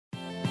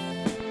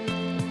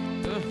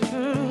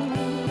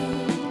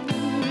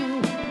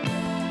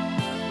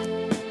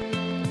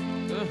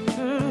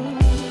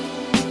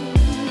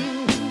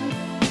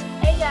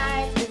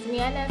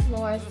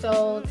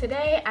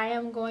today I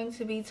am going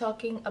to be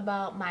talking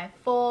about my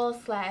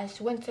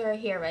fall/winter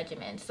hair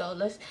regimen. So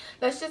let's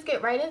just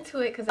get right into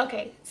it.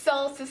 Okay,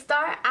 so to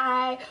start,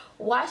 I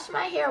wash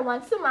my hair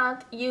once a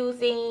month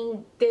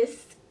using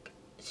this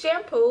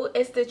shampoo.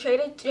 It's the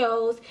Trader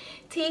Joe's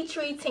Tea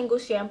Tree Tingle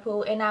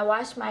shampoo, and I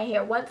wash my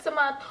hair once a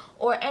month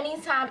or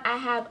anytime I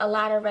have a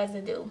lot of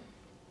residue.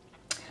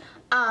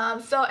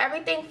 So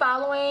everything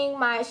following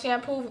my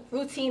shampoo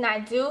routine I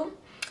do,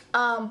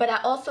 but I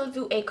also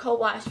do a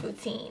co-wash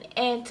routine.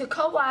 And to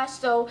co-wash,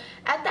 so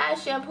after I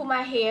shampoo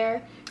my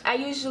hair, I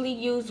usually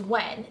use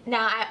Wen.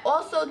 Now I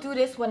also do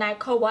this when I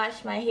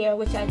co-wash my hair,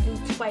 which I do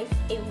twice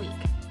a week.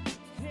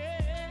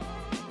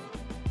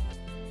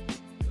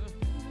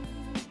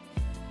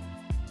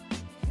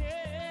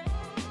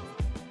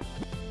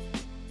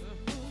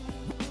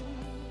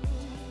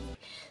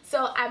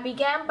 So I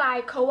began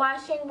by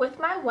co-washing with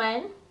my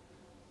Wen.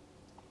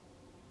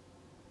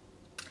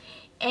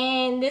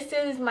 And this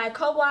is my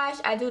co-wash.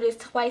 I do this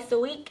twice a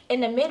week. In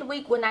the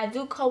midweek when I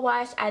do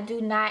co-wash, I do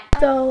not.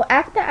 So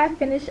after I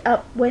finish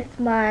up with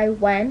my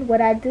Wen,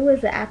 what I do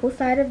is an apple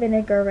cider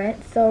vinegar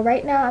rinse. So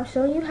right now I'm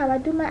showing you how I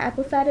do my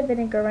apple cider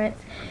vinegar rinse.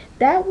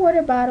 That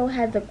water bottle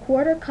has a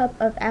 1/4 cup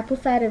of apple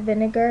cider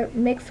vinegar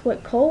mixed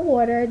with cold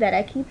water that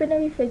I keep in the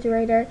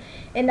refrigerator,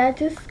 and I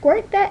just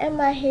squirt that in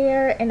my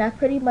hair and I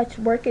pretty much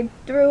work it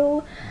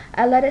through.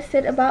 I let it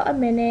sit about a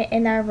minute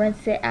and I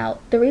rinse it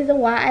out. The reason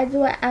why I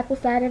do an apple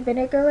cider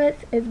vinegar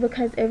rinse is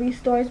because it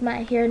restores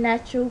my hair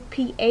natural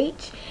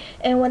pH,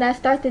 and when I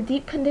start the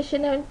deep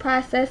conditioning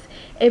process,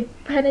 it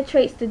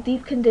penetrates the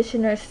deep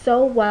conditioner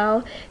so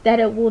well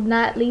that it will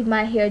not leave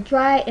my hair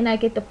dry, and I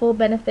get the full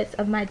benefits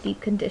of my deep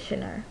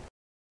conditioner.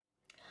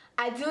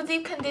 I do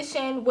deep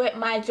condition with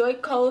my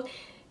Joico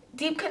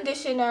deep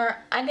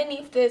conditioner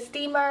underneath the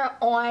steamer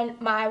on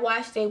my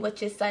wash day,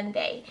 which is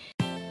Sunday.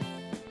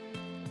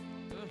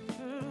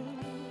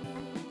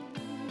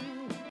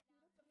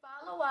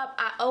 Follow up,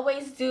 I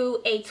always do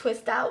a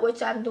twist out,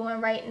 which I'm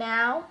doing right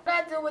now. What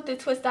I do with the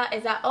twist out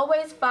is I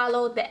always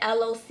follow the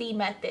LOC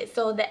method.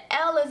 So the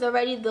L is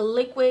already the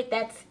liquid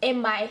that's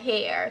in my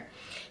hair.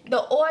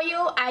 The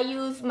oil, I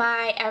use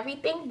my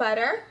everything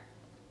butter.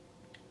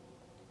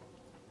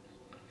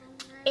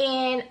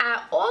 And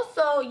I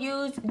also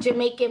use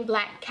Jamaican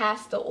black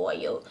castor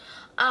oil.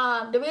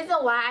 The reason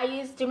why I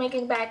use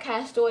Jamaican black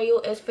castor oil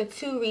is for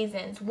 2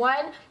 reasons.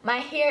 One, my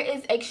hair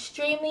is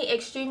extremely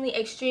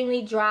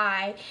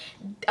dry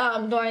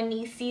during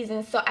these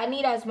seasons, so I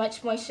need as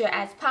much moisture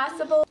as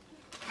possible.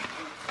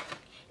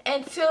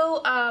 And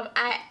 2,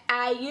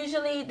 I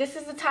usually, this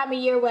is the time of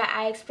year where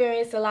I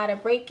experience a lot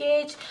of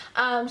breakage,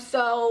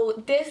 so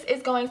this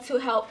is going to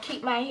help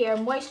keep my hair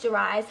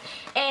moisturized.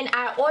 And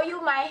I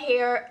oil my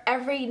hair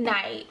every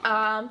night,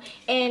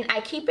 and I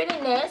keep it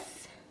in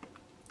this.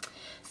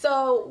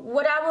 So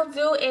what I will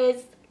do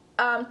is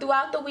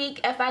throughout the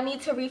week, if I need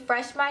to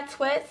refresh my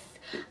twists,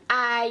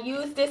 I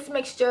use this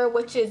mixture,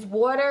 which is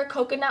water,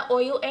 coconut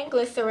oil, and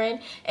glycerin,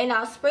 and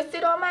I'll spritz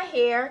it on my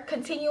hair,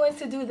 continuing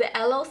to do the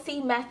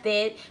LOC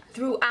method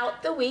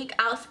throughout the week.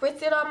 I'll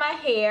spritz it on my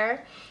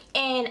hair,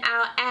 and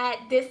I'll add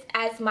this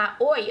as my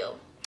oil.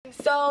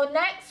 So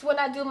next, when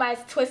I do my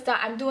twist out,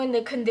 I'm doing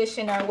the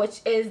conditioner, which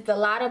is the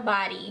Lotta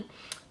Body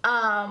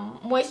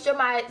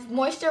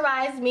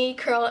moisturize me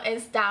curl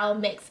and style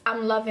mix.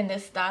 I'm loving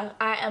this stuff.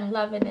 I am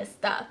loving this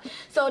stuff.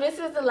 So this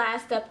is the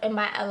last step in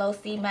my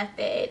LOC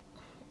method.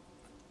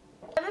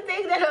 Another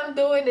thing that I'm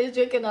doing is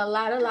drinking a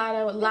lot of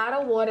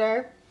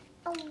water.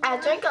 I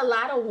drink a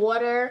lot of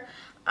water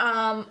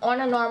on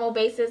a normal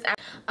basis,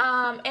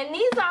 and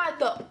these are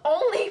the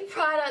only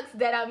products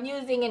that I'm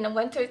using in the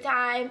winter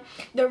time.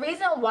 The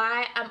reason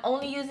why I'm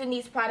only using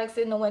these products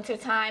in the winter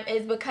time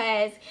is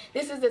because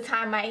this is the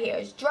time my hair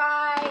is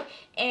dry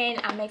and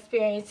I'm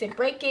experiencing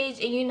breakage,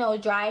 and you know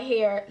dry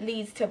hair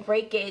leads to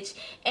breakage.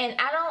 And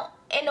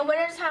in the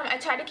winter time, I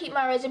try to keep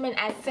my regimen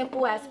as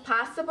simple as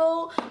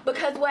possible,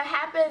 because what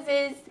happens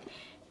is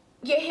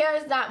your hair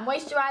is not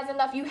moisturized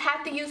enough. You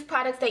have to use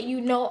products that you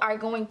know are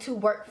going to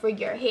work for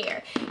your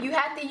hair. You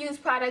have to use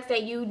products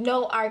that you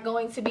know are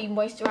going to be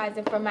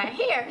moisturizing for my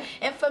hair.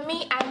 And for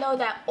me, I know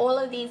that all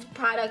of these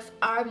products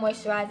are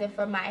moisturizing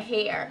for my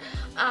hair.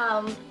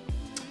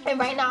 And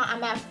right now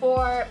I'm at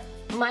 4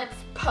 months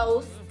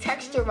post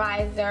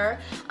texturizer,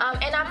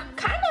 and I'm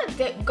kind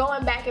of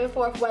going back and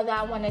forth whether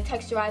I want to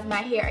texturize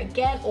my hair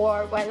again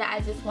or whether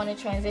I just want to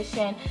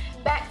transition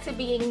back to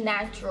being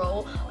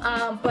natural,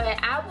 but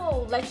I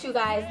will let you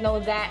guys know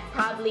that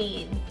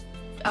probably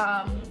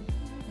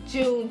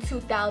June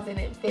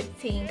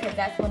 2015, because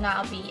that's when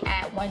I'll be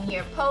at 1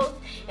 year post,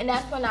 and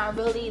that's when I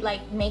really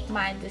make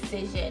my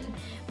decision.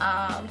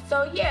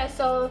 So yeah,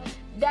 so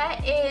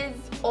that is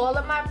all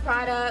of my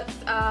products.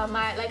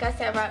 Like I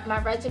said,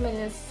 my regimen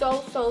is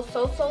so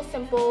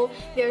simple.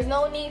 There's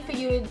no need for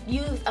you to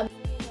use a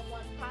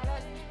one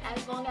product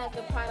as long as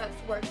the products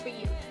work for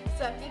you.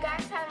 So if you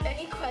guys have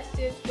any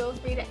questions, feel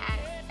free to